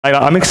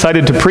I'm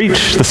excited to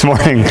preach this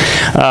morning.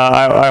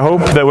 I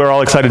hope that we're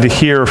all excited to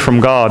hear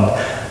from God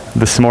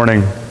this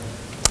morning.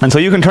 And so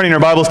you can turn in your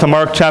Bibles to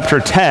Mark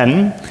chapter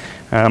 10.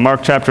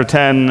 Mark chapter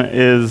 10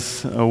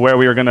 is where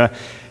we are going to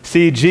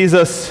see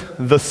Jesus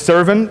the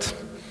servant.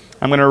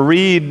 I'm going to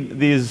read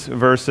these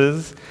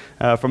verses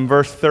from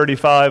verse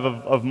 35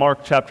 of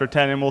Mark chapter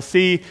 10, and we'll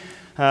see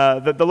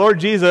that the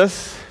Lord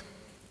Jesus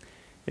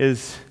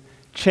is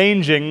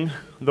changing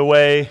the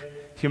way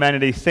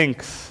humanity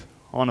thinks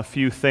on a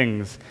few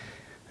things.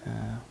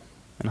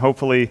 And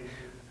hopefully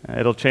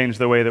it'll change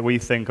the way that we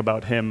think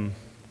about him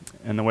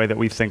and the way that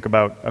we think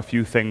about a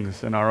few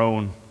things in our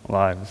own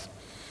lives.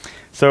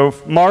 So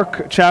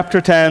Mark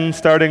chapter 10,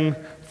 starting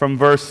from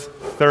verse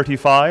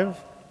 35.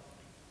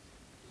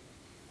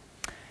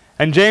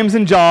 And James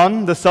and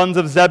John, the sons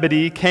of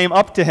Zebedee, came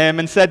up to him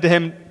and said to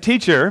him,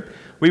 "Teacher,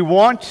 we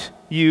want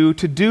you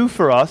to do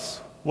for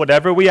us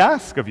whatever we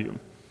ask of you."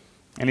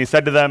 And he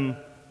said to them,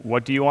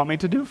 "What do you want me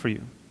to do for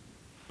you?"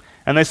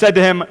 And they said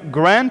to him,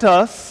 "Grant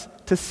us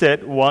to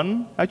sit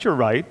one at your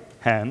right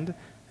hand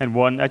and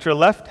one at your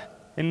left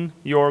in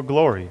your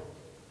glory."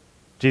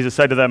 Jesus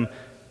said to them,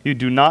 "You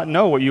do not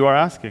know what you are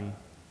asking.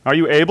 Are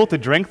you able to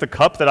drink the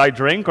cup that I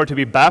drink, or to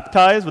be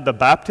baptized with the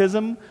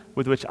baptism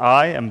with which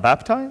I am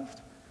baptized?"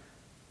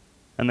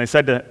 And they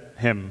said to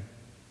him,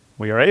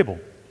 "We are able."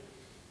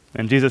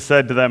 And Jesus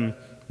said to them,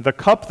 "The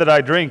cup that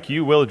I drink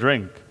you will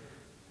drink,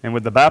 and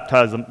with the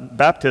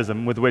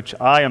baptism with which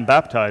I am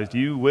baptized,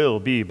 you will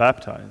be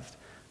baptized.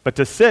 But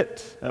to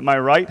sit at my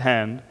right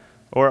hand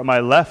or at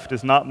my left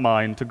is not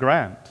mine to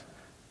grant,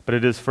 but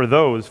it is for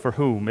those for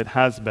whom it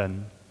has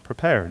been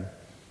prepared."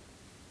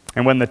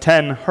 And when the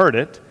 10 heard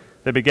it,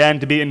 they began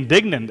to be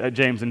indignant at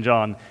James and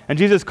John. And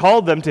Jesus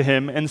called them to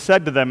him and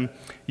said to them,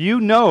 "You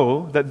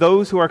know that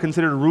those who are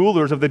considered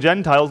rulers of the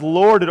Gentiles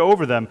lord it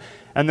over them,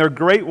 and their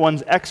great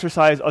ones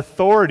exercise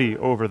authority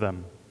over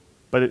them.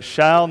 But it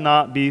shall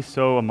not be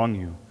so among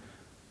you.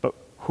 But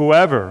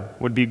whoever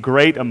would be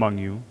great among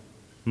you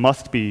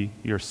must be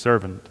your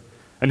servant.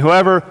 And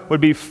whoever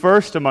would be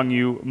first among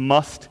you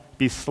must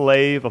be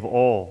slave of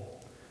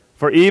all.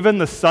 For even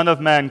the Son of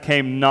Man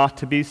came not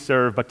to be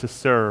served, but to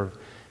serve,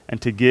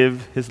 and to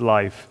give his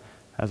life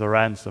as a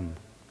ransom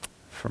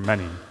for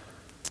many."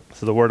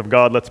 So the word of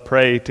God, let's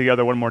pray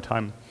together one more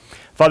time.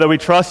 Father, we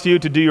trust you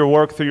to do your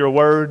work through your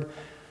word.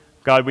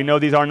 God, we know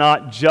these are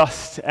not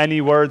just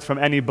any words from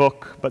any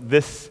book, but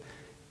this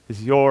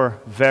is your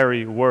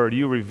very word.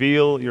 You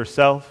reveal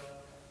yourself.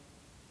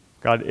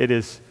 God, it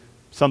is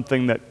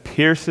something that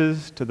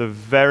pierces to the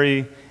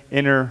very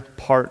inner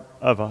part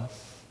of us.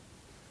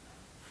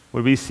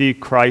 Would we see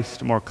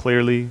Christ more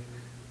clearly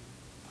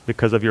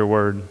because of your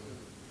word?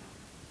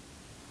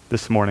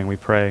 This morning we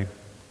pray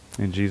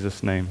in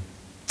Jesus' name.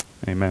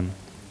 Amen.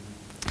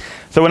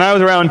 So when I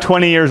was around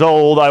 20 years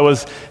old, I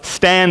was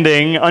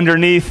standing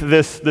underneath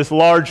this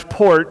large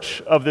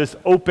porch of this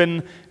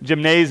open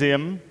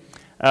gymnasium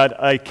at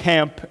a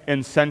camp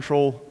in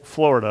Central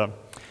Florida.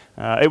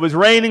 It was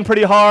raining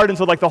pretty hard, and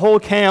so the whole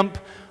camp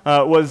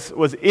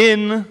was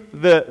in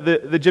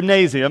the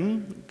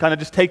gymnasium, kind of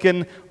just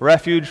taking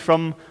refuge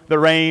from the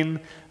rain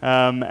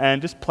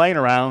and just playing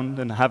around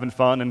and having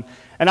fun.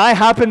 And I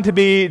happened to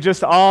be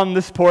just on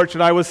this porch,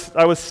 and I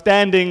was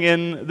standing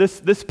in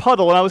this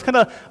puddle, and I was kind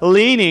of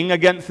leaning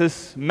against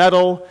this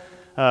metal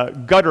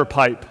gutter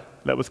pipe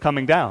that was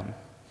coming down.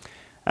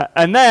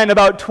 And then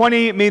about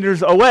 20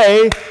 meters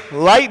away,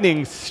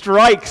 lightning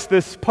strikes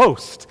this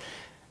post.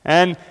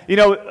 And,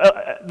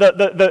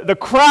 the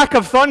crack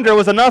of thunder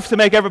was enough to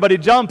make everybody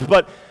jump,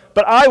 but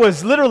I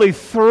was literally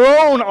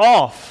thrown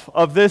off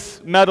of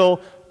this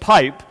metal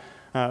pipe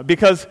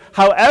because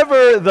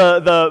however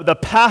the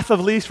path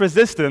of least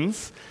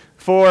resistance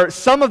for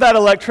some of that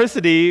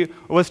electricity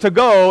was to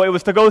go, it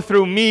was to go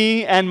through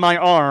me and my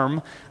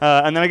arm,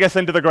 and then I guess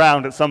into the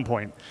ground at some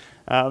point.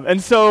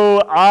 And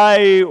so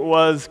I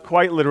was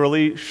quite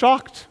literally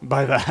shocked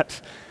by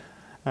that.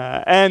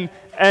 And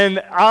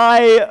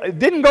I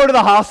didn't go to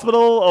the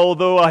hospital,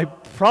 although I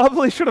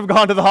probably should have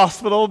gone to the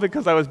hospital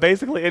because I was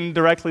basically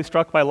indirectly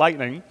struck by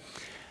lightning.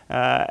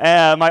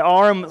 And my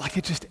arm,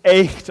 it just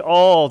ached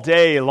all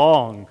day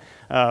long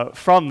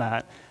from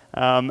that.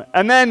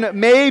 And then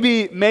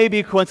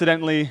maybe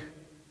coincidentally,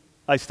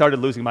 I started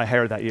losing my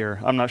hair that year.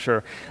 I'm not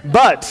sure.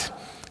 But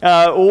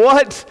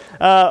what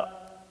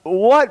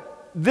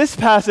this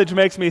passage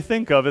makes me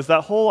think of is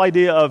that whole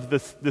idea of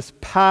this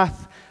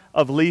path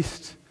of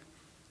least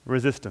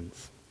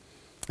resistance.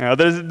 Now,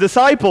 the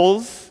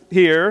disciples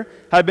here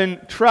had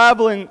been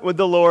traveling with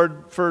the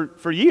Lord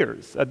for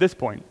years at this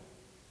point.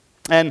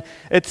 And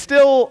it's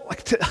still,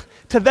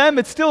 to them,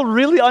 it's still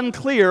really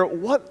unclear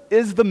what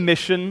is the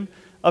mission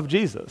of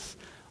Jesus.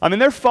 I mean,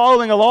 they're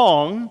following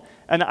along,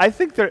 and I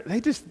think they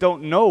just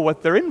don't know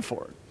what they're in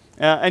for.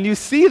 And you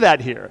see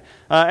that here.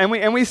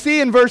 And we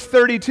see in verse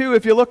 32,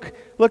 if you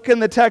look in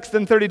the text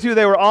in 32,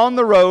 they were on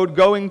the road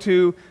going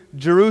to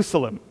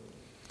Jerusalem.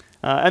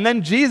 And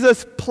then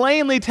Jesus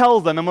plainly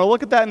tells them, and we'll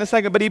look at that in a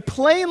second, but he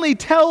plainly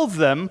tells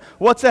them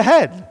what's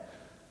ahead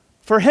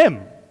for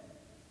him.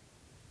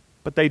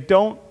 but they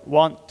don't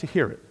want to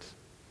hear it.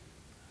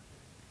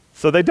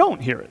 So they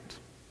don't hear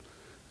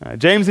it.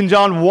 James and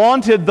John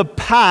wanted the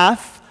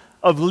path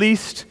of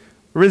least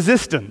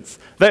resistance.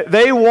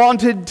 They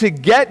wanted to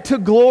get to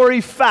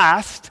glory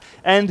fast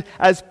and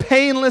as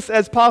painless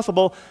as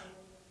possible,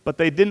 but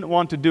they didn't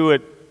want to do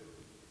it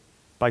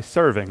by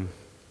serving.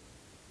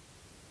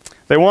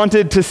 They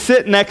wanted to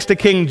sit next to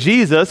King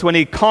Jesus when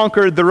he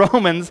conquered the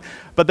Romans,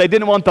 but they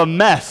didn't want the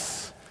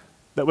mess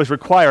that was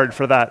required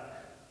for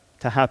that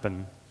to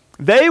happen.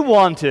 They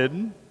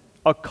wanted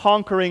a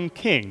conquering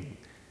king,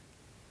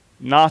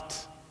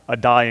 not a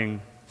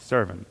dying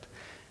servant.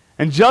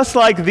 And just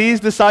like these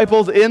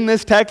disciples in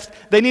this text,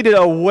 they needed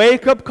a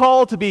wake-up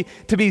call to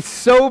be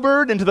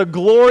sobered into the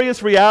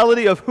glorious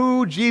reality of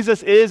who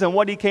Jesus is and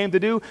what he came to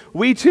do.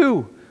 We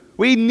too,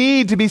 we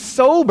need to be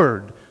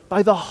sobered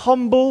by the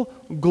humble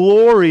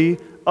glory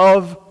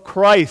of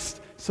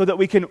Christ so that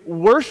we can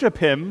worship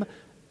him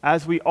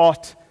as we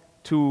ought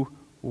to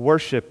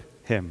worship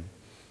him.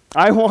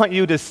 I want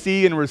you to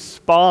see and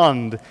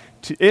respond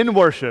in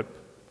worship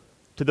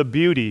to the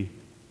beauty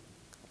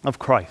of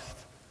Christ.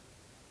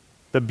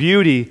 The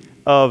beauty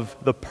of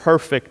the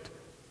perfect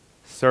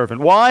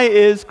servant. Why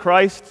is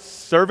Christ's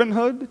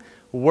servanthood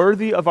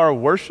worthy of our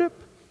worship?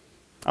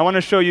 I want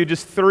to show you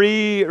just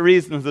 3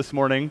 reasons this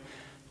morning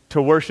to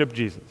worship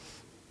Jesus.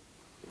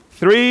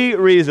 3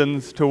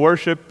 reasons to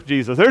worship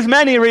Jesus. There's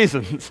many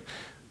reasons,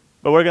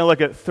 but we're going to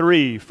look at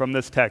 3 from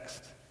this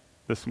text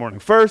this morning.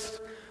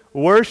 First,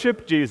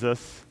 worship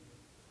Jesus,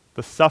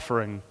 the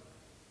suffering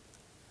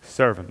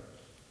servant.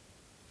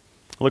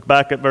 Look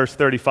back at verse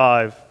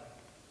 35.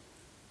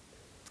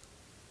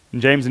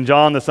 And James and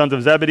John, the sons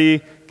of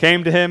Zebedee,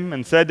 came to him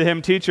and said to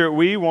him, "Teacher,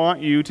 we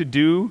want you to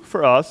do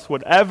for us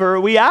whatever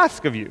we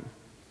ask of you."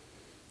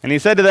 And he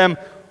said to them,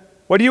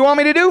 "What do you want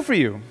me to do for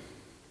you?"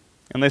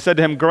 And they said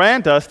to him,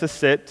 "Grant us to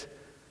sit,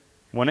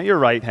 one at your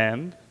right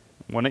hand,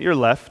 one at your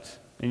left,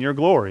 in your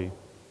glory."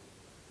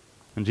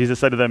 And Jesus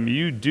said to them,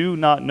 "You do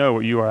not know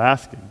what you are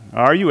asking.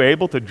 Are you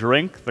able to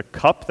drink the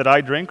cup that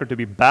I drink, or to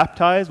be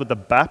baptized with the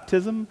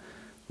baptism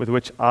with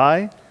which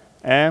I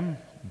am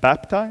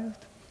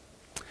baptized?"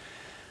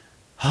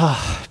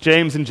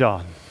 James and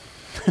John,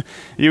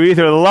 you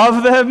either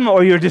love them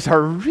or you just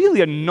are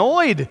really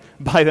annoyed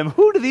by them.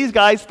 Who do these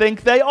guys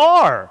think they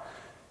are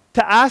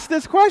to ask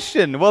this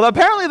question? Well,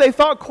 apparently they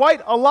thought quite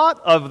a lot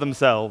of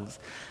themselves.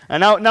 And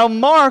now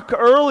Mark,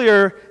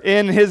 earlier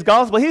in his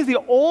gospel, he's the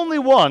only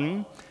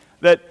one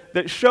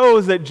that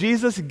shows that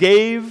Jesus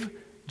gave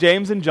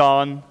James and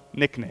John a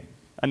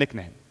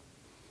nickname.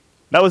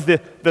 That was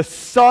the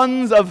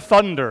sons of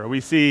thunder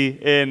we see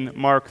in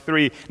Mark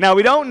 3. Now,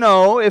 we don't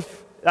know if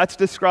that's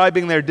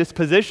describing their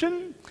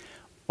disposition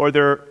or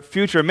their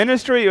future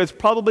ministry. It was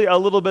probably a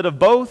little bit of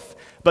both,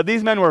 but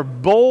these men were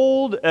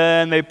bold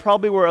and they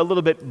probably were a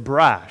little bit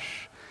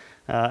brash.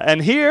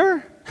 And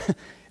here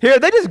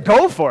they just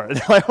go for it.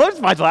 Like, well, just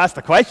might as well ask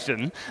the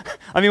question.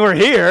 I mean, we're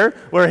here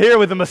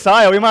with the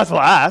Messiah. We might as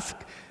well ask.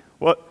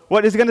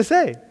 What is he going to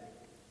say?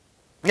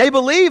 They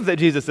believe that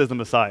Jesus is the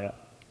Messiah.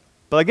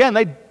 But again,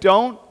 they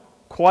don't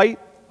quite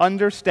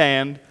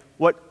understand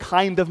what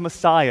kind of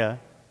Messiah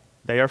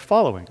they are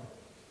following.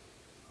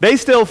 They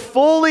still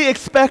fully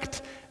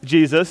expect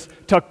Jesus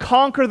to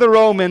conquer the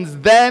Romans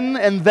then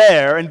and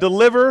there and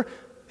deliver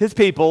his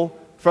people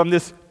from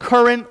this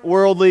current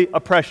worldly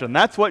oppression.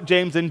 That's what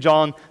James and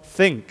John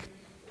think.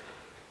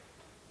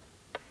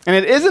 And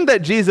it isn't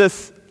that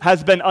Jesus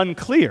has been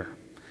unclear.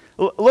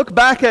 Look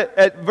back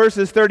at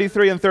verses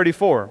 33 and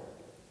 34.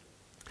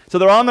 So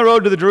they're on the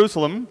road to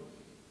Jerusalem,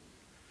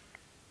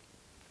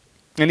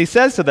 and he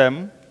says to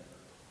them,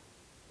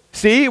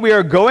 "See, we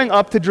are going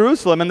up to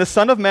Jerusalem, and the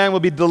Son of Man will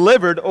be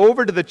delivered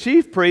over to the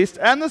chief priests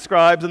and the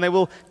scribes, and they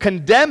will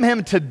condemn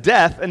him to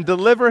death and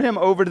deliver him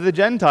over to the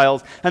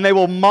Gentiles. And they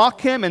will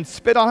mock him and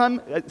spit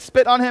on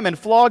him and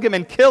flog him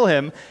and kill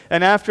him,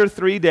 and after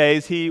 3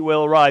 days he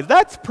will rise."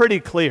 That's pretty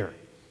clear.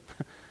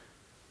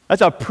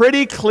 That's a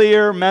pretty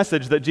clear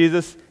message that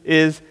Jesus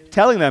is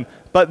telling them,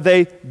 but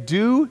they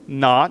do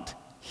not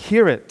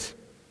hear it.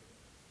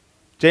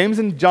 James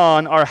and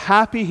John are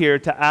happy here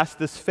to ask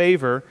this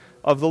favor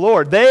of the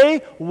Lord.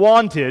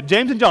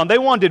 James and John, they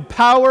wanted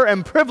power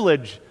and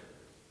privilege,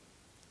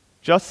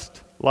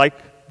 just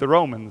like the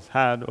Romans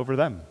had over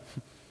them.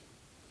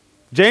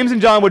 James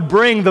and John would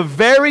bring the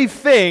very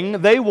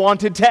thing they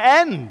wanted to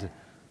end.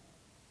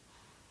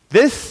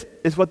 This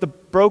is what the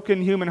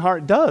broken human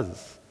heart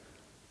does.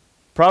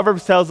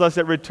 Proverbs tells us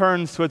it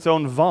returns to its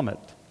own vomit,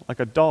 like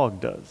a dog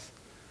does.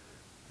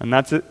 And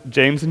that's it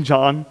James and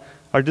John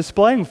are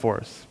displaying for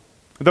us.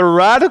 The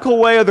radical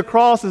way of the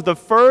cross is the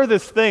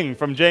furthest thing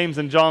from James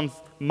and John's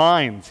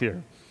minds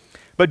here.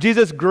 But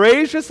Jesus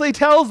graciously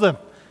tells them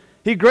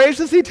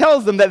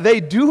that they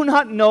do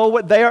not know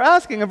what they are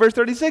asking. In verse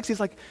 36, he's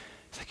like,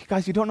 "You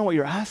guys, you don't know what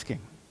you're asking."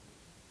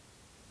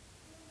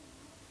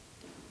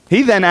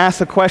 He then asks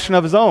a question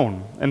of his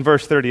own in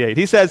verse 38.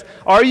 He says,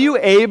 "Are you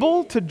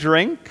able to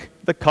drink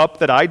the the cup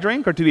that I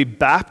drink, or to be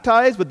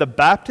baptized with the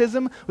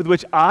baptism with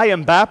which I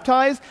am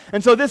baptized?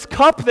 And so this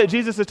cup that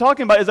Jesus is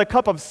talking about is a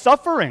cup of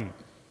suffering.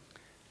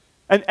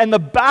 And the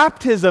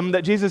baptism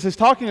that Jesus is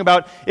talking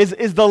about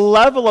is the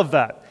level of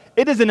that.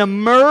 It is an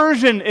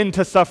immersion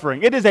into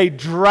suffering. It is a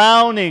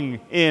drowning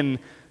in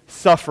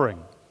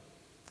suffering.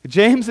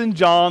 James and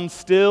John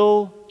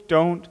still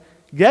don't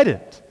get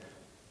it.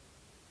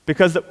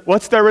 Because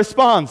what's their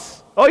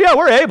response? Oh yeah,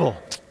 we're able.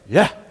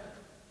 Yeah,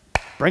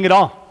 bring it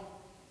on.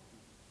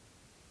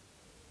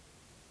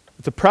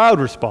 It's a proud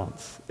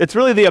response. It's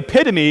really the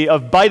epitome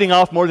of biting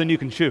off more than you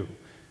can chew.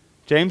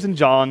 James and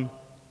John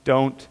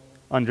don't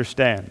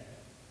understand.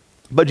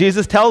 But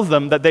Jesus tells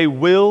them that they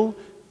will,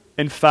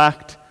 in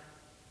fact,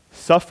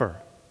 suffer.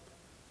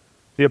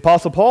 The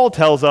Apostle Paul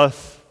tells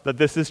us that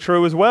this is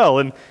true as well.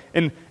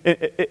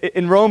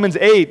 In Romans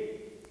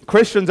 8,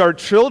 Christians are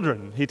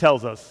children, he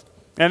tells us.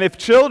 And if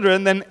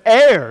children, then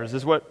heirs,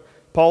 is what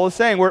Paul is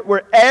saying.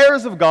 We're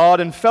heirs of God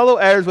and fellow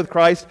heirs with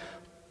Christ,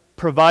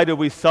 provided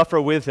we suffer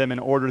with him in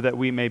order that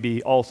we may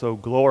be also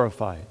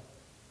glorified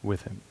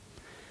with him.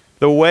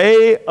 The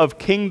way of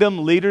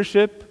kingdom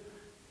leadership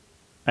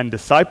and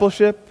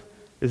discipleship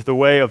is the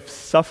way of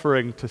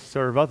suffering to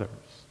serve others.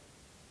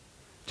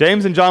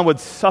 James and John would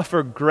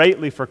suffer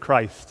greatly for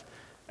Christ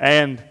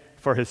and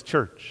for his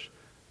church.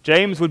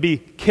 James would be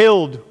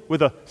killed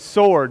with a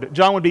sword.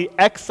 John would be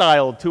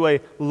exiled to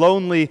a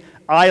lonely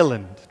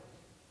island.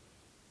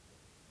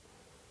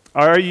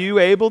 Are you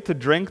able to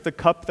drink the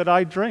cup that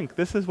I drink?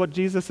 This is what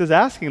Jesus is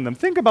asking them.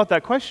 Think about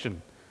that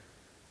question.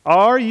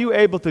 Are you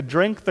able to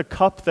drink the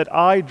cup that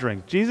I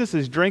drink? Jesus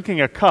is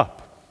drinking a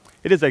cup.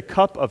 It is a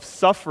cup of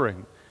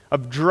suffering,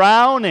 of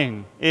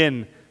drowning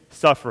in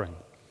suffering.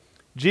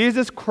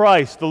 Jesus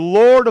Christ, the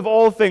Lord of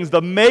all things,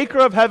 the maker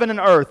of heaven and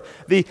earth,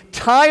 the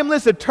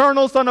timeless,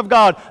 eternal Son of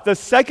God, the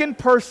second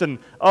person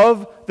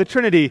of the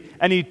Trinity,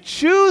 and he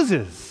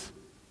chooses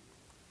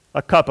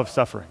a cup of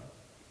suffering.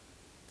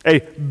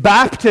 A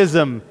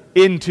baptism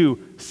into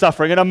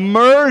suffering, an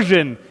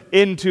immersion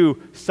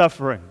into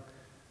suffering.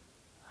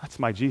 That's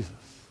my Jesus.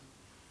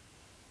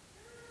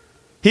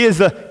 He is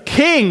the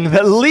king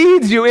that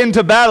leads you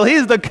into battle. He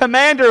is the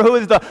commander who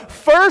is the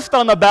first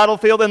on the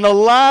battlefield and the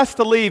last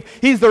to leave.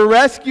 He's the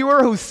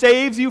rescuer who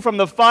saves you from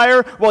the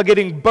fire while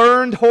getting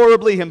burned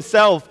horribly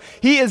himself.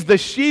 He is the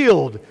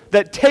shield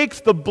that takes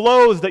the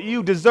blows that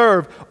you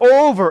deserve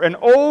over and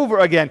over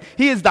again.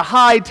 He is the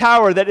high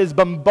tower that is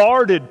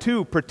bombarded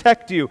to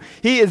protect you.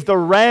 He is the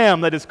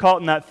ram that is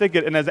caught in that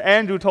thicket. And as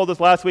Andrew told us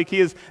last week,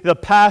 he is the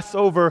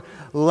Passover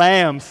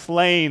lamb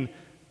slain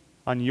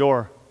on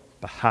your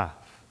behalf.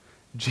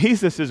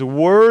 Jesus is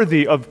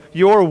worthy of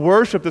your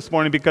worship this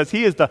morning because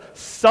he is the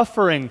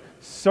suffering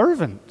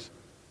servant.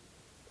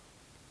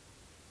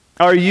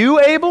 Are you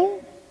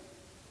able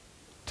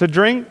to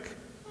drink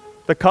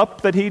the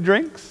cup that he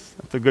drinks?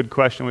 That's a good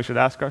question we should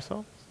ask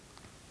ourselves.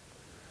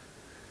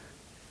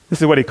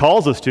 This is what he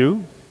calls us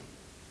to.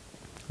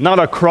 Not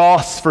a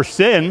cross for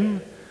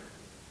sin,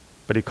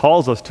 but he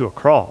calls us to a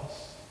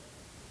cross.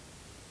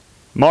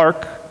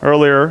 Mark,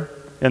 earlier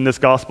in this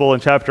gospel in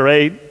chapter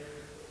 8,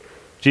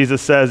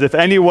 Jesus says, if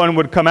anyone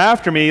would come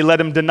after me,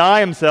 let him deny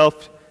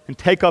himself and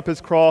take up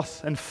his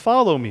cross and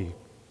follow me.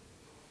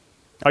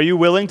 Are you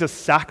willing to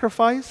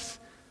sacrifice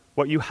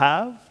what you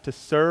have to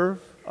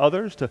serve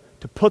others, to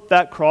put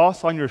that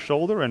cross on your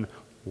shoulder and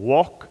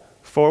walk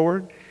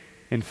forward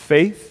in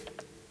faith?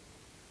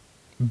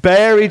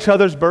 Bear each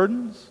other's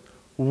burdens.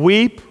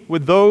 Weep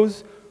with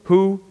those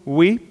who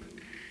weep.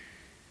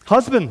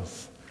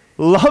 Husbands,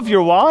 love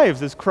your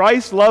wives as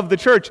Christ loved the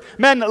church.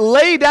 Men,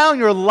 lay down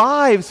your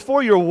lives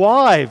for your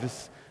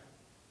wives.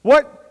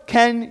 What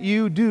can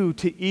you do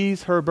to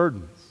ease her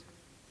burdens?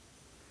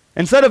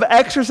 Instead of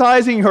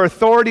exercising your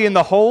authority in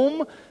the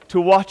home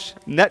to watch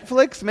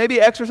Netflix, maybe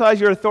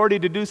exercise your authority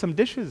to do some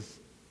dishes,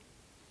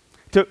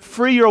 to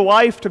free your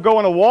wife to go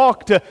on a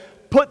walk, to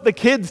put the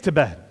kids to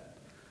bed.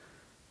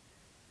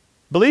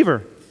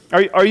 Believer,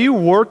 are you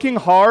working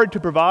hard to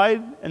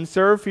provide and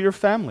serve for your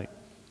family?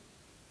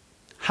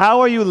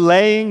 How are you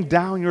laying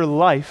down your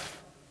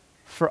life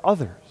for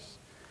others?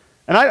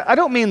 And I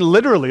don't mean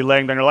literally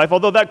laying down your life,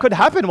 although that could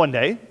happen one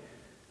day.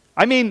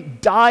 I mean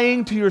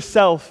dying to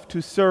yourself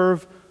to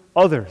serve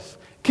others.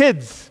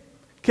 Kids,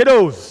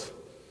 kiddos,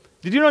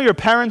 did you know your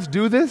parents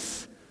do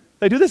this?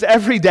 They do this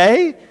every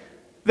day.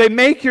 They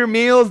make your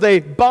meals, they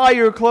buy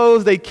your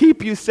clothes, they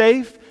keep you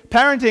safe.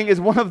 Parenting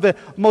is one of the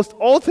most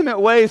ultimate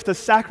ways to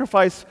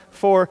sacrifice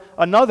for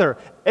another.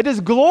 It is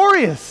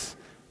glorious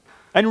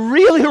and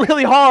really,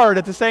 really hard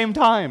at the same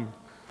time.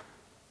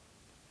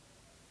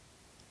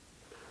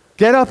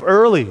 Get up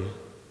early.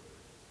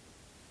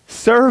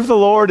 Serve the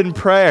Lord in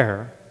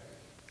prayer.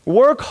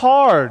 Work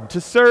hard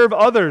to serve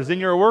others in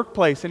your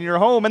workplace, in your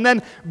home, and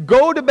then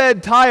go to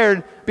bed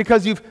tired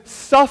because you've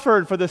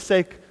suffered for the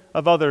sake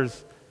of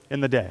others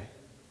in the day.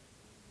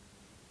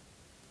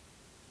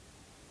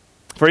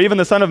 For even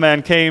the Son of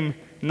Man came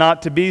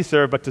not to be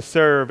served, but to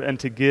serve and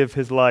to give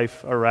his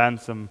life a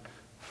ransom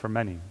for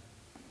many.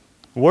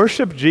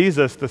 Worship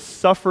Jesus, the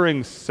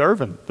suffering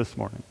servant, this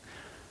morning.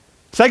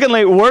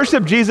 Secondly,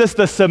 worship Jesus,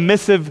 the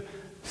submissive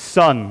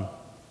Son.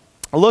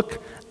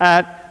 Look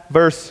at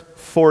verse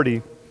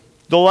 40.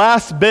 The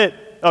last bit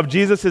of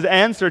Jesus'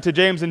 answer to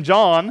James and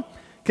John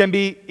can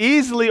be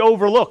easily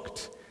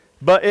overlooked,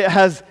 but it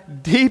has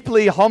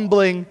deeply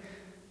humbling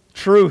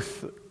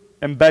truth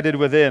embedded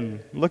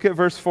within. Look at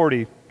verse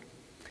 40. It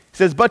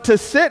says, "But to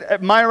sit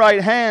at my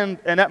right hand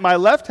and at my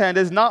left hand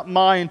is not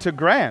mine to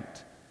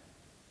grant,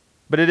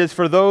 but it is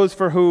for those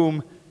for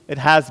whom it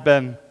has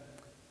been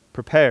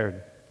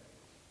prepared."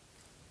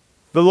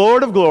 The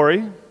Lord of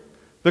glory,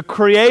 the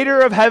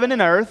creator of heaven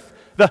and earth,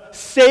 the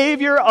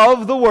Savior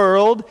of the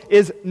world,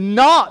 is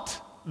not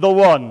the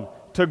one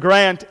to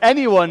grant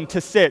anyone to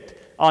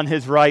sit on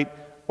his right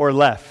or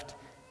left.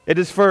 It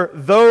is for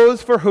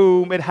those for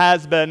whom it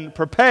has been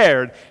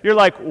prepared. You're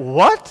like,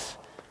 what?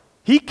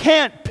 He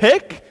can't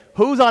pick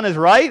who's on his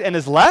right and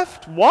his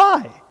left?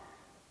 Why?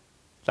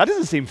 That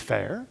doesn't seem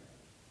fair.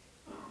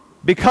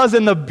 Because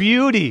in the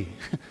beauty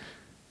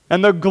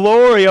and the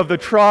glory of the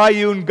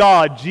triune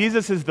God,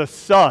 Jesus is the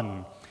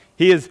Son.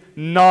 He is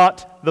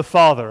not the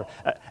Father.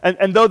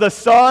 And though the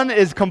Son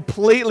is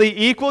completely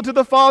equal to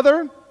the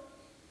Father,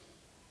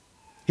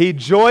 he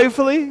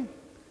joyfully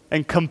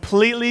and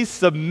completely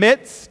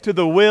submits to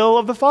the will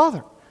of the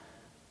Father.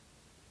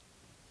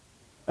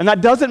 And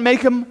that doesn't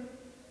make him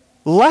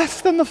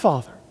less than the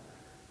Father.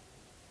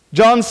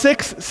 John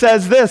 6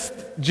 says this,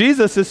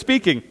 Jesus is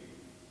speaking,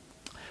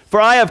 "For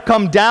I have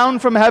come down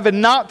from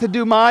heaven not to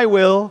do my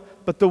will,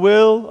 but the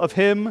will of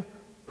him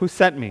who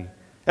sent me.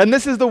 And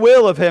this is the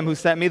will of him who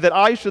sent me, that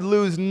I should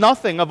lose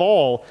nothing of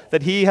all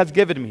that he has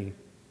given me,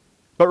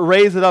 but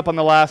raise it up on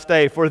the last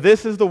day. For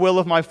this is the will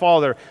of my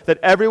Father, that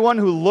everyone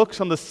who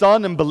looks on the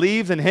Son and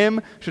believes in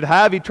him should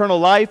have eternal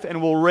life, and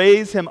will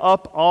raise him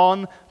up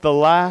on the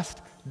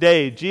last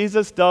day."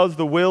 Jesus does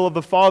the will of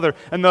the Father,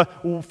 and the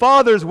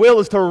Father's will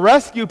is to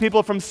rescue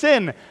people from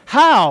sin.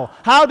 How?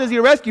 How does he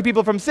rescue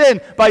people from sin?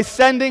 By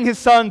sending his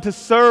Son to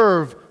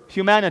serve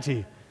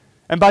humanity,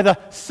 and by the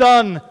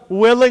Son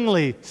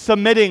willingly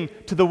submitting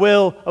to the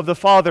will of the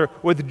Father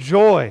with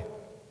joy.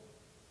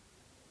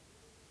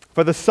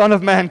 "For the Son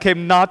of Man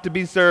came not to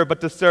be served,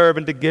 but to serve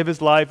and to give his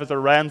life as a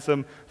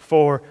ransom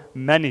for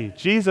many."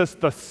 Jesus,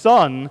 the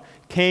Son,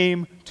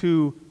 came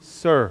to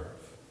serve.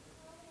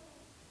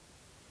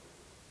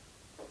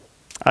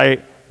 I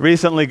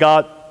recently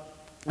got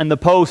in the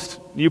post,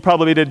 you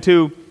probably did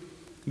too,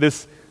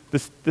 this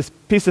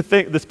piece of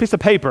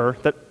paper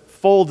that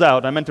folds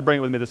out. I meant to bring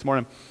it with me this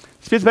morning.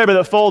 This piece of paper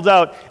that folds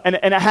out, and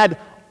it had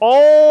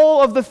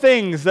all of the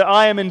things that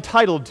I am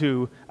entitled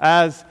to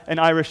as an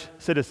Irish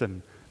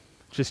citizen.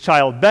 Just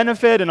child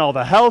benefit and all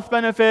the health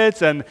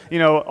benefits and,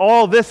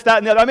 all this, that,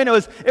 and the other. I mean,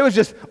 it was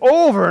just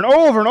over and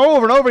over and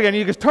over and over again.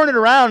 You just turn it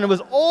around, and it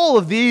was all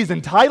of these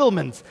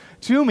entitlements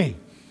to me.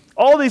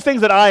 All these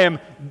things that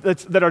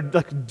that are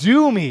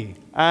due me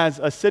as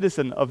a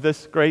citizen of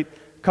this great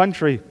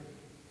country.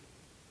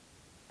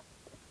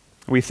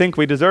 We think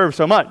we deserve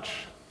so much.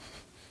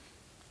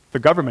 The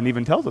government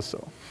even tells us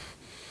so.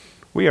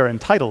 We are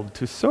entitled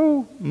to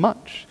so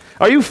much.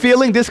 Are you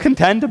feeling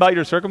discontent about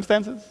your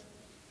circumstances?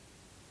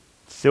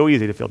 It's so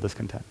easy to feel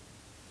discontent.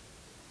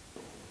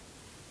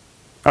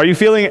 Are you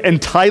feeling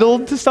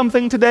entitled to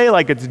something today,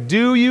 like it's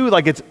due you,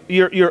 like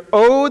you're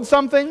owed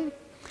something?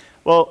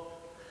 Well,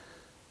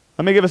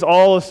 let me give us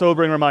all a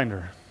sobering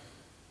reminder.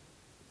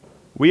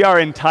 We are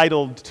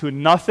entitled to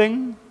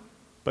nothing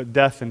but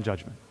death and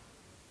judgment.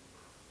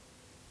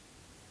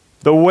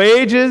 The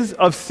wages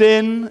of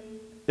sin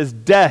is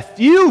death.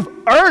 You've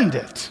earned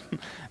it,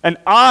 and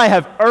I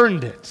have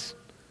earned it.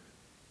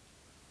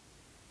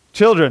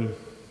 Children,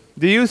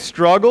 do you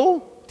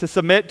struggle to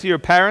submit to your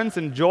parents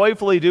and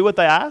joyfully do what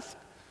they ask?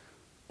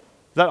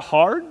 Is that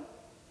hard?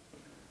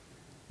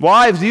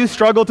 Wives, do you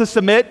struggle to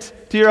submit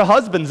to your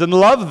husbands and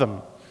love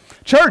them?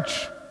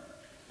 Church,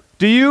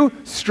 do you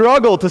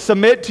struggle to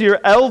submit to your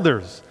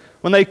elders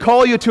when they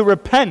call you to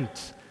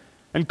repent,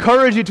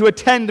 encourage you to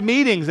attend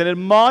meetings, and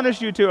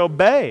admonish you to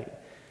obey?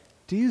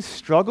 Do you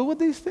struggle with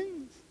these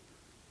things?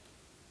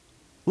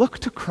 Look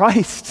to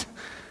Christ.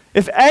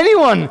 If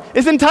anyone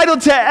is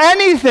entitled to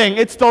anything,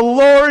 it's the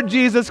Lord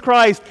Jesus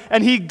Christ,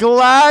 and he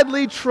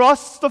gladly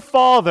trusts the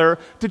Father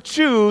to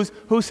choose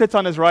who sits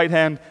on his right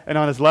hand and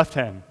on his left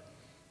hand.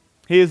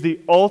 He is the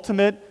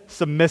ultimate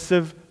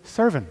submissive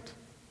servant.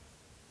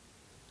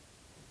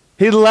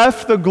 He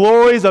left the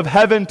glories of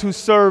heaven to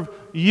serve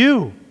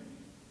you.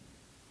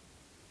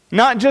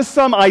 Not just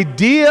some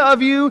idea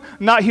of you,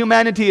 not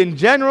humanity in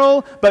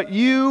general, but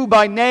you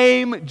by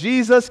name.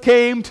 Jesus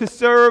came to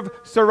serve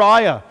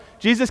Sariah.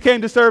 Jesus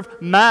came to serve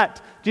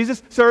Matt.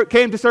 Jesus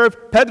came to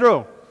serve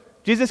Pedro.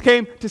 Jesus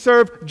came to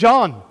serve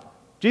John.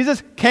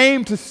 Jesus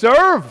came to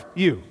serve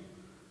you.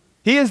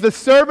 He is the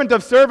servant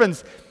of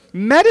servants.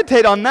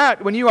 Meditate on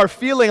that when you are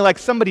feeling like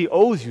somebody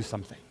owes you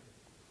something.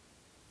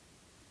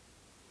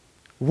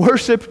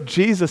 Worship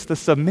Jesus, the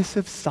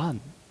submissive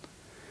Son.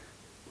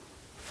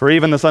 For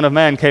even the Son of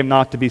Man came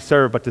not to be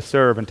served, but to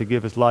serve and to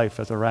give his life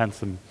as a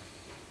ransom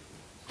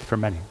for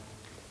many.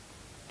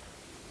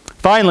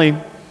 Finally,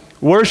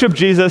 Worship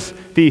Jesus,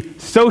 the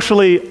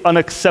socially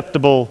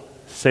unacceptable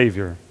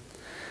Savior.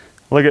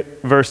 Look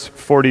at verse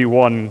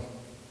 41.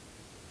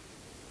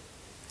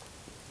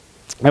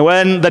 And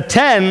when the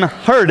 10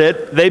 heard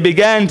it, they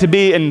began to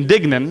be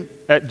indignant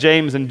at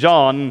James and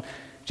John.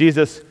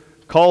 Jesus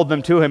called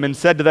them to him and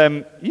said to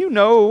them, "You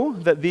know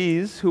that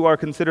these who are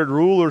considered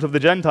rulers of the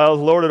Gentiles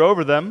lord it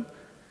over them,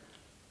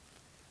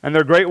 and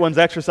their great ones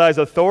exercise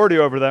authority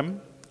over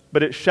them.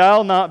 But it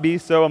shall not be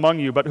so among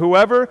you. But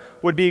whoever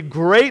would be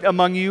great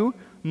among you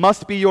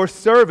must be your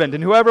servant,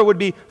 and whoever would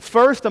be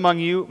first among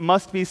you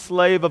must be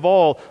slave of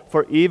all.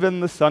 For even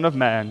the Son of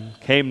Man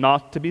came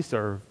not to be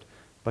served,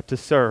 but to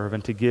serve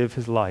and to give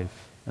his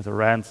life as a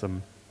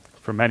ransom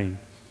for many."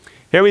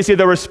 Here we see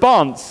the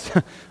response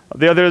of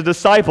the other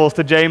disciples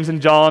to James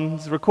and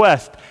John's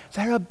request.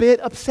 They're a bit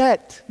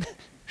upset.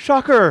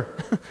 Shocker.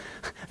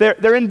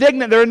 They're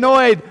indignant, they're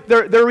annoyed,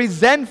 they're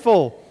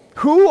resentful.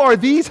 Who are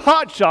these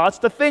hotshots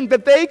to think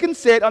that they can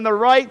sit on the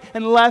right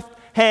and left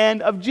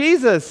hand of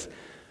Jesus?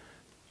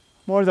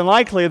 More than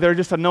likely, they're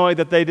just annoyed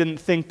that they didn't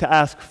think to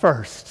ask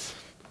first.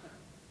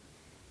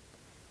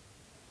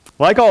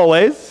 Like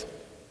always,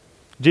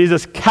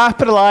 Jesus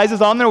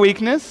capitalizes on their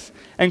weakness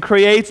and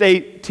creates a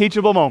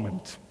teachable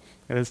moment.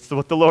 And it's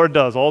what the Lord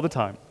does all the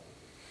time.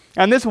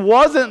 And this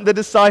wasn't the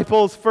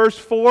disciples' first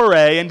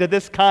foray into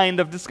this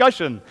kind of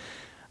discussion.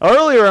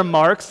 Earlier in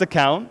Mark's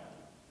account,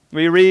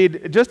 we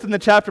read, just in the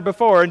chapter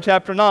before, in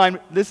chapter 9,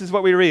 this is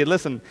what we read.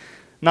 Listen,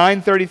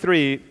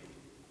 9:33.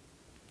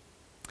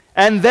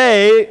 And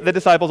they, the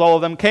disciples, all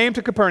of them, came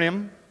to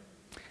Capernaum,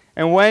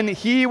 and when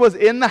he was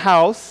in the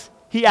house,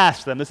 he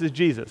asked them, this is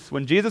Jesus.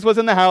 When Jesus was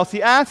in the house,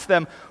 he asked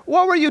them,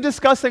 "What were you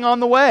discussing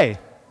on the way?"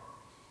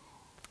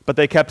 But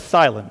they kept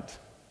silent.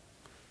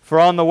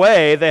 For on the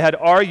way, they had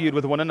argued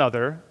with one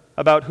another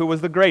about who was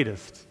the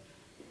greatest.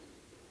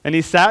 And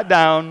he sat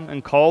down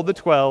and called the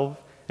 12,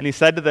 and he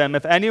said to them,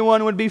 "If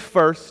anyone would be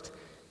first,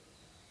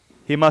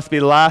 he must be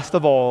last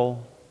of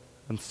all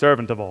and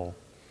servant of all."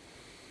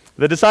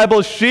 The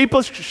disciples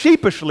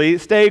sheepishly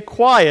stayed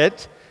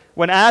quiet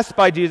when asked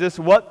by Jesus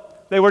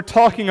what they were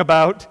talking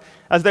about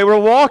as they were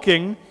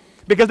walking,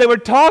 because they were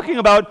talking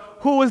about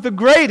who was the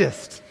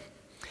greatest.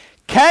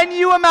 Can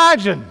you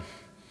imagine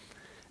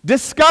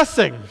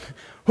discussing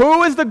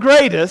who is the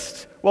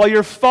greatest while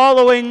you're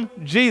following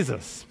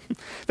Jesus?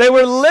 They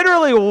were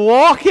literally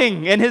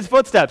walking in his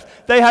footsteps.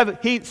 They have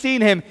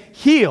seen him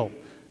heal.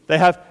 They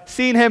have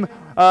seen him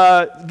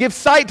give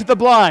sight to the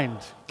blind,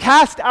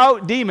 cast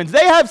out demons.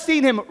 They have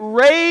seen him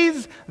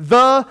raise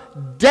the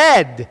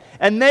dead.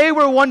 And they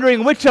were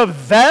wondering which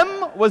of them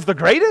was the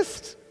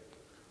greatest.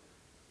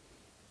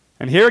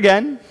 And here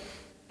again,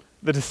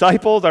 the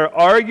disciples are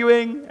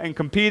arguing and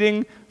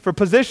competing for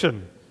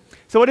position.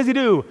 So what does he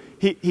do?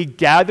 He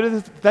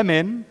gathers them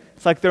in.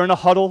 It's like they're in a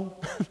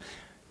huddle.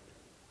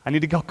 I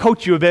need to go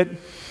coach you a bit.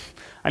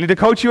 I need to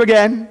coach you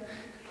again.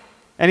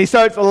 And he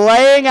starts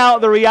laying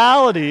out the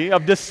reality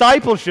of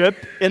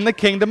discipleship in the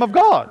kingdom of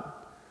God.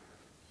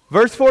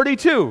 Verse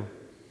 42,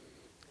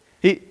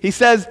 he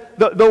says,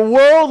 the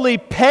worldly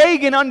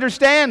pagan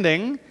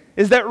understanding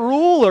is that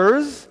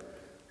rulers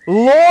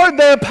lord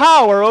their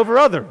power over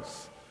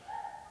others.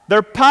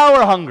 They're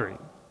power hungry.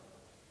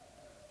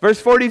 Verse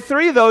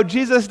 43, though,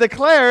 Jesus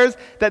declares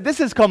that this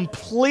is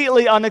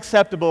completely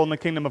unacceptable in the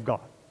kingdom of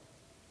God.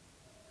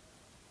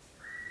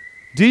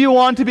 Do you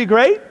want to be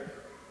great?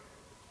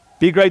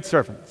 Be great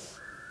servants.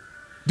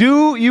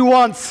 Do you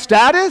want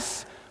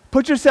status?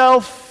 Put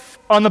yourself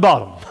on the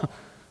bottom.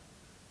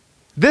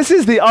 This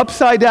is the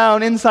upside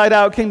down, inside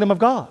out kingdom of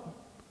God.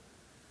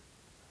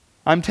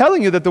 I'm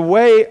telling you that the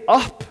way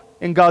up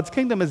in God's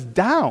kingdom is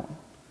down.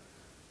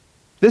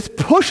 This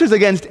pushes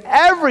against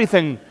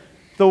everything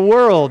the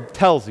world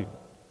tells you.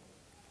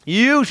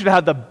 You should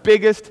have the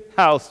biggest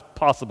house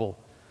possible.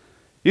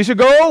 You should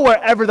go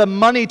wherever the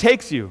money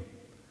takes you.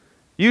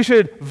 You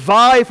should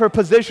vie for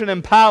position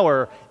and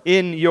power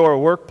in your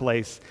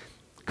workplace.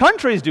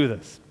 Countries do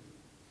this.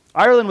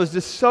 Ireland was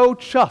just so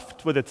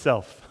chuffed with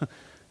itself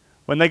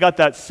when they got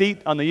that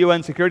seat on the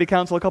UN Security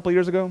Council a couple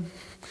years ago.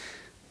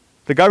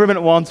 The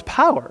government wants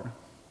power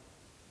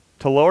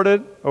to lord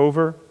it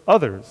over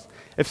others.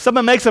 If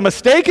someone makes a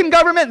mistake in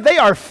government, they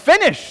are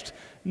finished.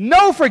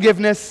 No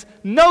forgiveness,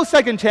 no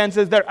second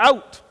chances, they're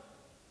out.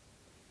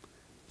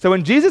 So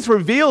when Jesus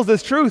reveals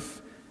this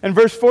truth in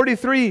verse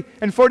 43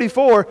 and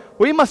 44,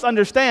 we must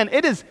understand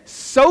it is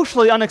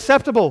socially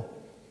unacceptable.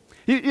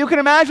 You can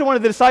imagine one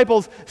of the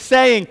disciples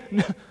saying,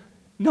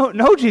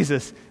 no,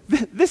 Jesus,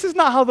 this is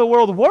not how the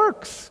world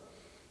works.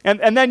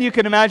 And then you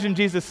can imagine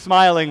Jesus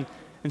smiling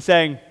and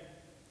saying,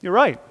 "You're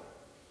right,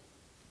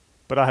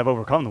 but I have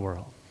overcome the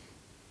world."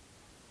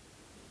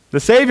 The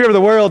Savior of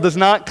the world does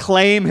not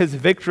claim his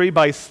victory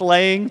by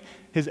slaying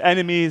his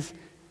enemies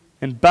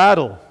in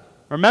battle.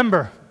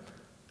 Remember,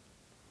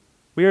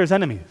 we are his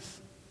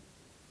enemies.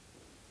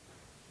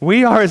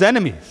 We are his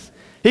enemies.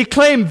 He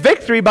claimed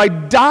victory by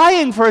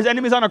dying for his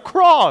enemies on a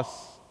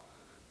cross.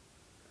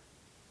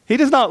 He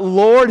does not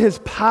lord his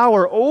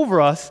power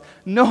over us.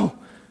 No.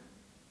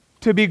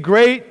 To be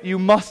great, you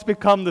must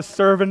become the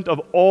servant of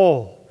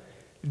all.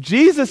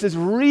 Jesus is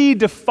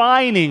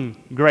redefining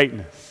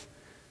greatness.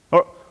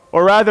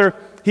 Or rather,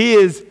 he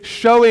is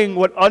showing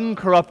what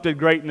uncorrupted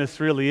greatness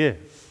really is.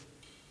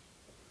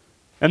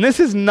 And this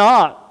is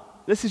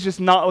just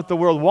not what the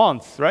world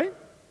wants, right?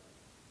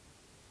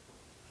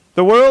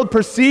 The world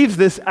perceives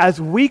this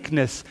as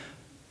weakness,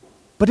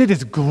 but it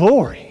is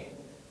glory.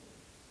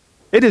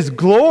 It is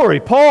glory.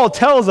 Paul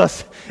tells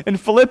us in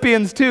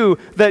Philippians 2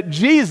 that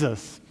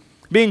Jesus,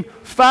 being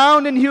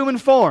found in human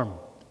form,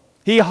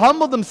 he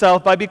humbled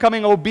himself by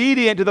becoming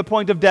obedient to the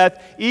point of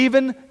death,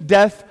 even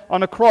death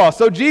on a cross.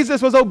 So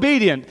Jesus was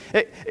obedient,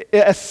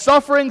 a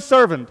suffering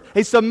servant,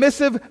 a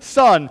submissive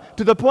son,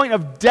 to the point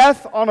of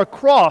death on a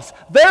cross.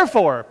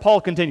 Therefore, Paul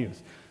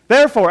continues,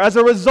 therefore, as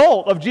a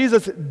result of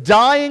Jesus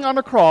dying on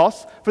a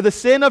cross for the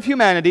sin of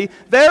humanity,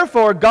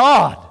 therefore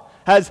God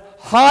has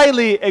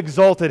highly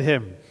exalted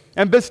him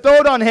and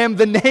bestowed on him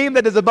the name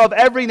that is above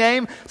every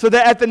name, so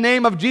that at the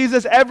name of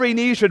Jesus every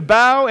knee should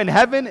bow in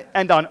heaven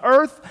and on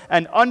earth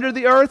and under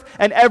the earth,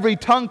 and every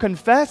tongue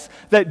confess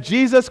that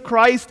Jesus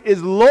Christ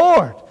is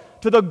Lord,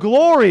 to the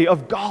glory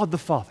of God the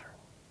Father.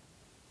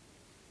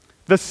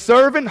 The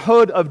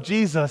servanthood of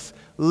Jesus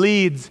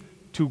leads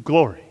to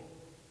glory.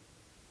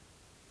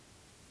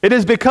 It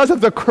is because of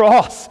the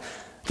cross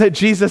that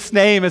Jesus'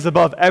 name is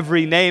above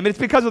every name. It's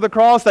because of the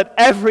cross that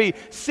every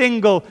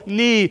single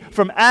knee,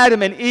 from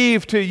Adam and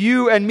Eve to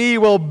you and me,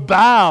 will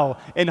bow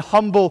in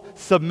humble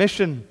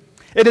submission.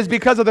 It is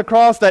because of the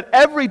cross that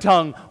every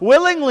tongue,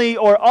 willingly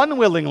or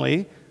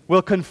unwillingly,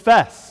 will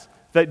confess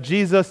that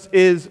Jesus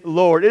is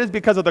Lord. It is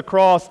because of the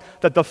cross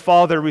that the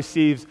Father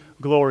receives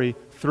glory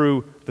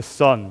through the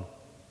Son.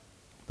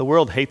 The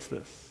world hates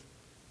this.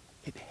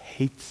 It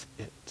hates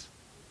it.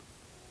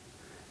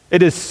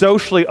 It is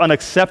socially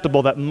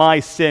unacceptable that my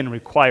sin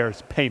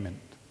requires payment.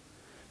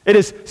 It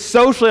is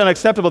socially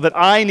unacceptable that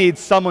I need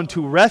someone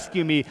to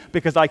rescue me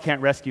because I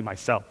can't rescue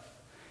myself.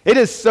 It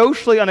is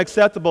socially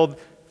unacceptable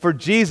for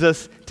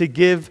Jesus to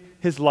give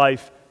his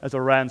life as a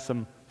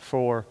ransom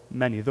for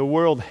many. The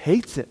world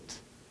hates it.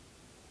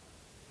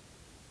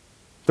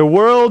 The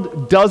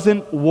world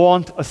doesn't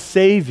want a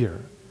savior.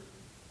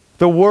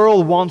 The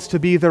world wants to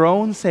be their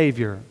own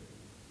savior.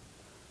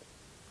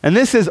 And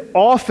this is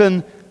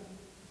often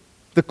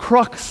the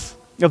crux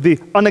of the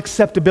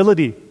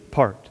unacceptability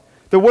part.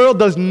 The world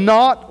does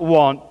not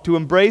want to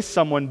embrace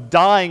someone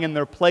dying in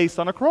their place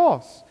on a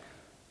cross.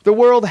 The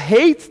world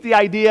hates the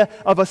idea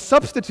of a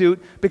substitute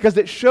because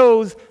it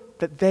shows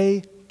that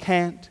they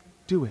can't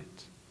do it.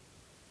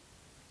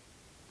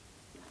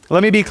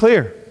 Let me be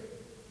clear.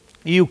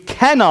 You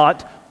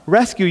cannot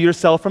rescue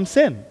yourself from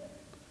sin.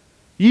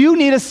 You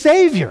need a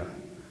Savior.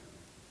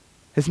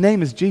 His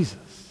name is Jesus.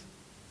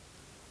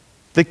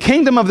 The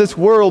kingdom of this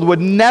world would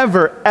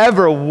never,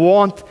 ever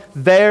want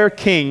their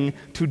king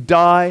to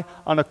die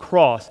on a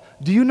cross.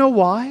 Do you know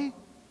why?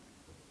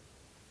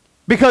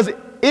 Because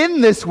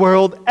in this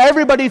world,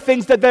 everybody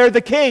thinks that they're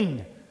the king.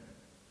 And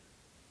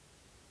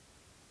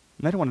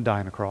they don't want to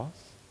die on a cross.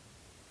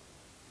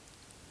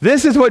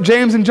 This is what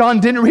James and John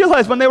didn't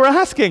realize when they were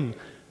asking.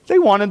 They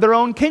wanted their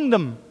own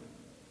kingdom.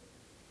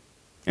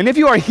 And if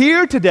you are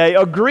here today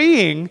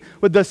agreeing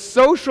with the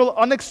social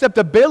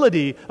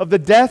unacceptability of the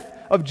death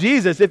of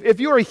Jesus, if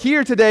you are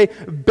here today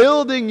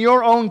building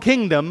your own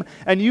kingdom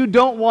and you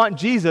don't want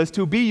Jesus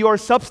to be your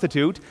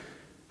substitute,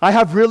 I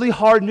have really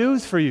hard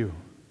news for you.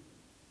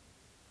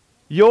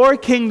 Your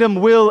kingdom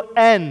will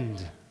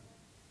end.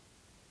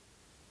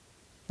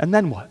 And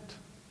then what?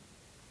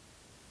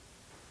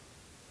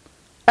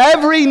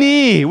 Every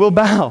knee will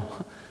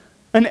bow,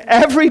 and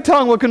every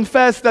tongue will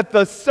confess that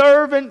the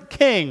servant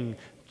king,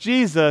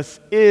 Jesus,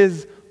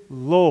 is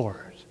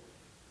Lord.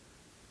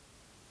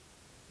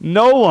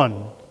 No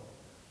one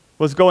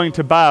was going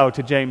to bow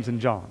to James and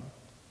John.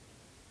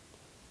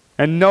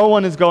 And no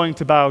one is going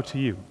to bow to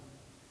you.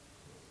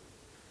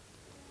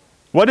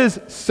 What is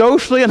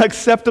socially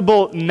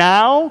unacceptable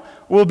now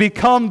will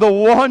become the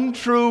one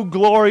true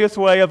glorious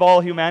way of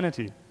all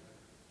humanity.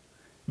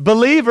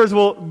 Believers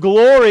will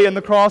glory in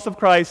the cross of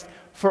Christ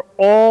for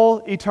all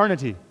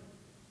eternity.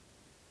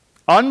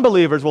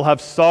 Unbelievers will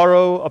have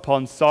sorrow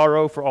upon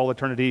sorrow for all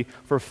eternity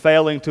for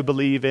failing to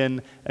believe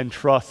in and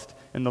trust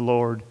in the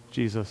Lord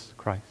Jesus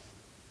Christ.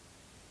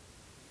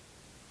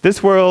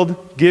 This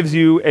world gives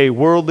you a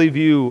worldly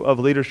view of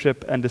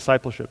leadership and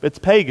discipleship. It's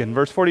pagan.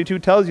 Verse 42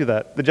 tells you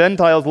that. The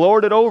Gentiles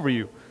lord it over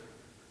you.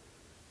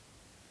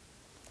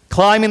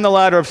 Climbing the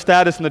ladder of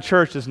status in the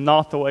church is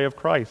not the way of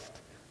Christ.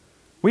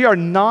 We are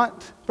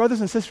not,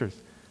 brothers and sisters,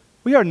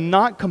 we are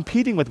not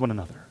competing with one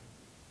another.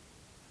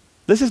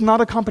 This is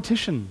not a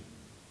competition.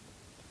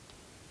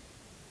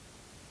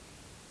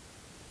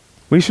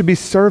 We should be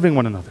serving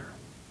one another.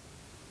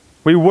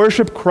 We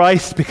worship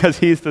Christ because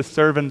he's the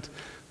servant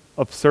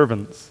of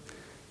servants.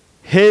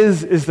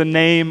 His is the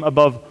name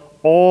above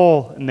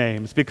all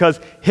names because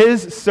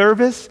his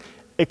service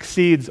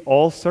exceeds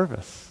all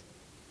service.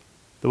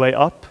 The way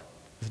up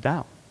is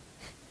down.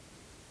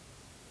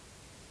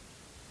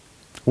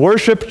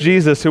 Worship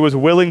Jesus, who was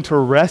willing to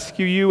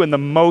rescue you in the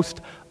most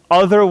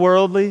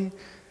otherworldly,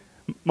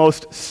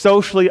 most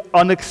socially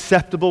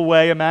unacceptable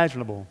way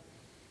imaginable.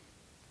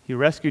 He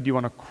rescued you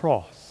on a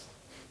cross.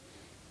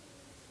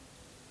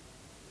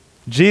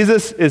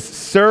 Jesus is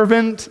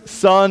servant,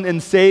 son,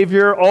 and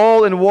Savior,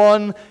 all in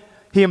one.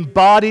 He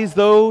embodies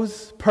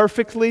those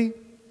perfectly.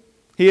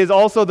 He is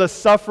also the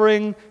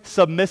suffering,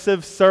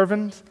 submissive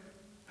servant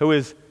who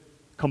is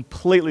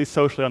completely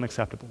socially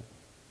unacceptable.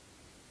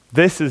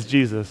 This is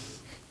Jesus.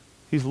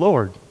 He's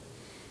Lord.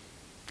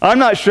 I'm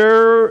not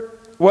sure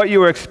what you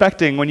were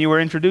expecting when you were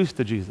introduced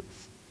to Jesus.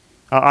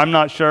 I'm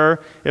not sure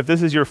if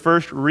this is your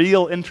first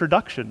real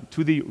introduction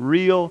to the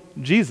real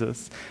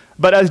Jesus.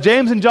 But as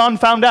James and John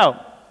found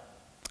out,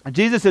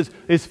 Jesus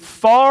is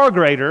far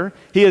greater,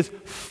 he is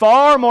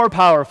far more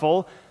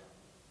powerful,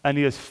 and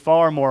he is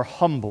far more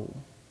humble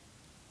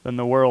than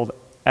the world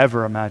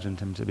ever imagined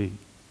him to be.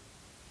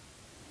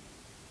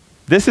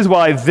 This is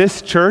why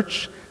this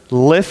church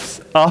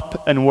lifts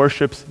up and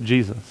worships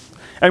Jesus.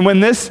 And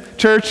when this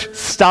church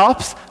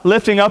stops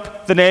lifting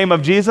up the name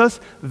of Jesus,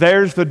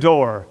 there's the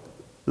door.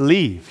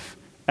 Leave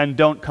and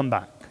don't come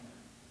back.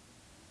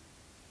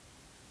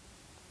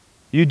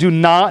 You do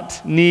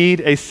not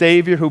need a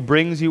Savior who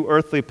brings you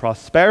earthly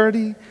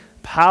prosperity,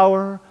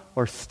 power,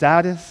 or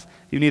status.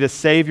 You need a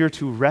Savior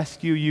to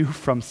rescue you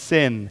from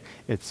sin,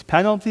 its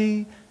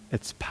penalty,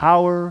 its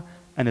power,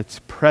 and its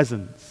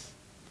presence.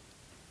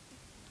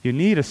 You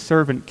need a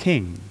servant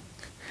king,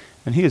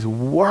 and he is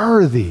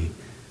worthy.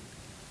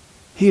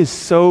 He is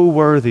so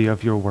worthy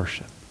of your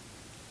worship.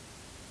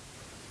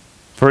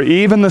 For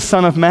even the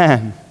Son of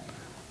Man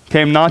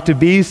came not to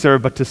be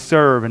served, but to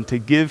serve and to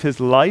give his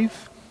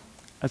life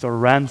as a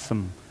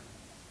ransom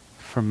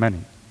for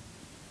many.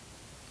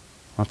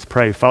 Let's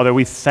pray. Father,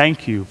 we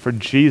thank you for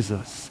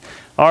Jesus,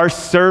 our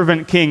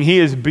servant king. He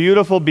is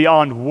beautiful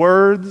beyond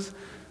words.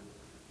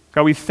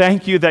 God, we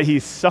thank you that he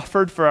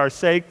suffered for our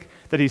sake,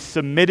 that he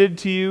submitted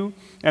to you,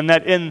 and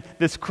that in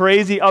this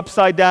crazy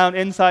upside down,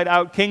 inside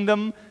out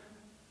kingdom,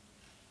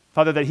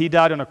 Father, that he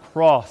died on a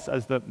cross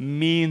as the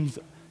means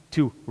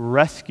to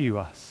rescue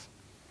us.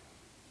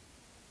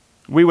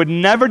 We would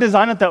never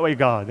design it that way,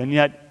 God, and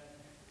yet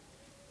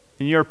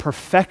in your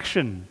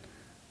perfection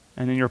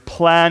and in your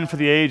plan for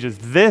the ages,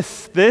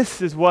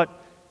 this is what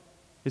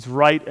is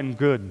right and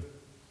good.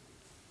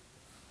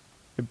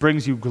 It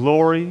brings you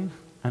glory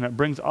and it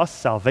brings us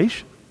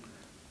salvation.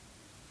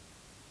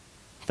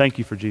 Thank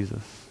you for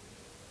Jesus.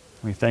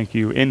 We thank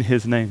you in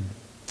his name.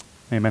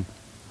 Amen.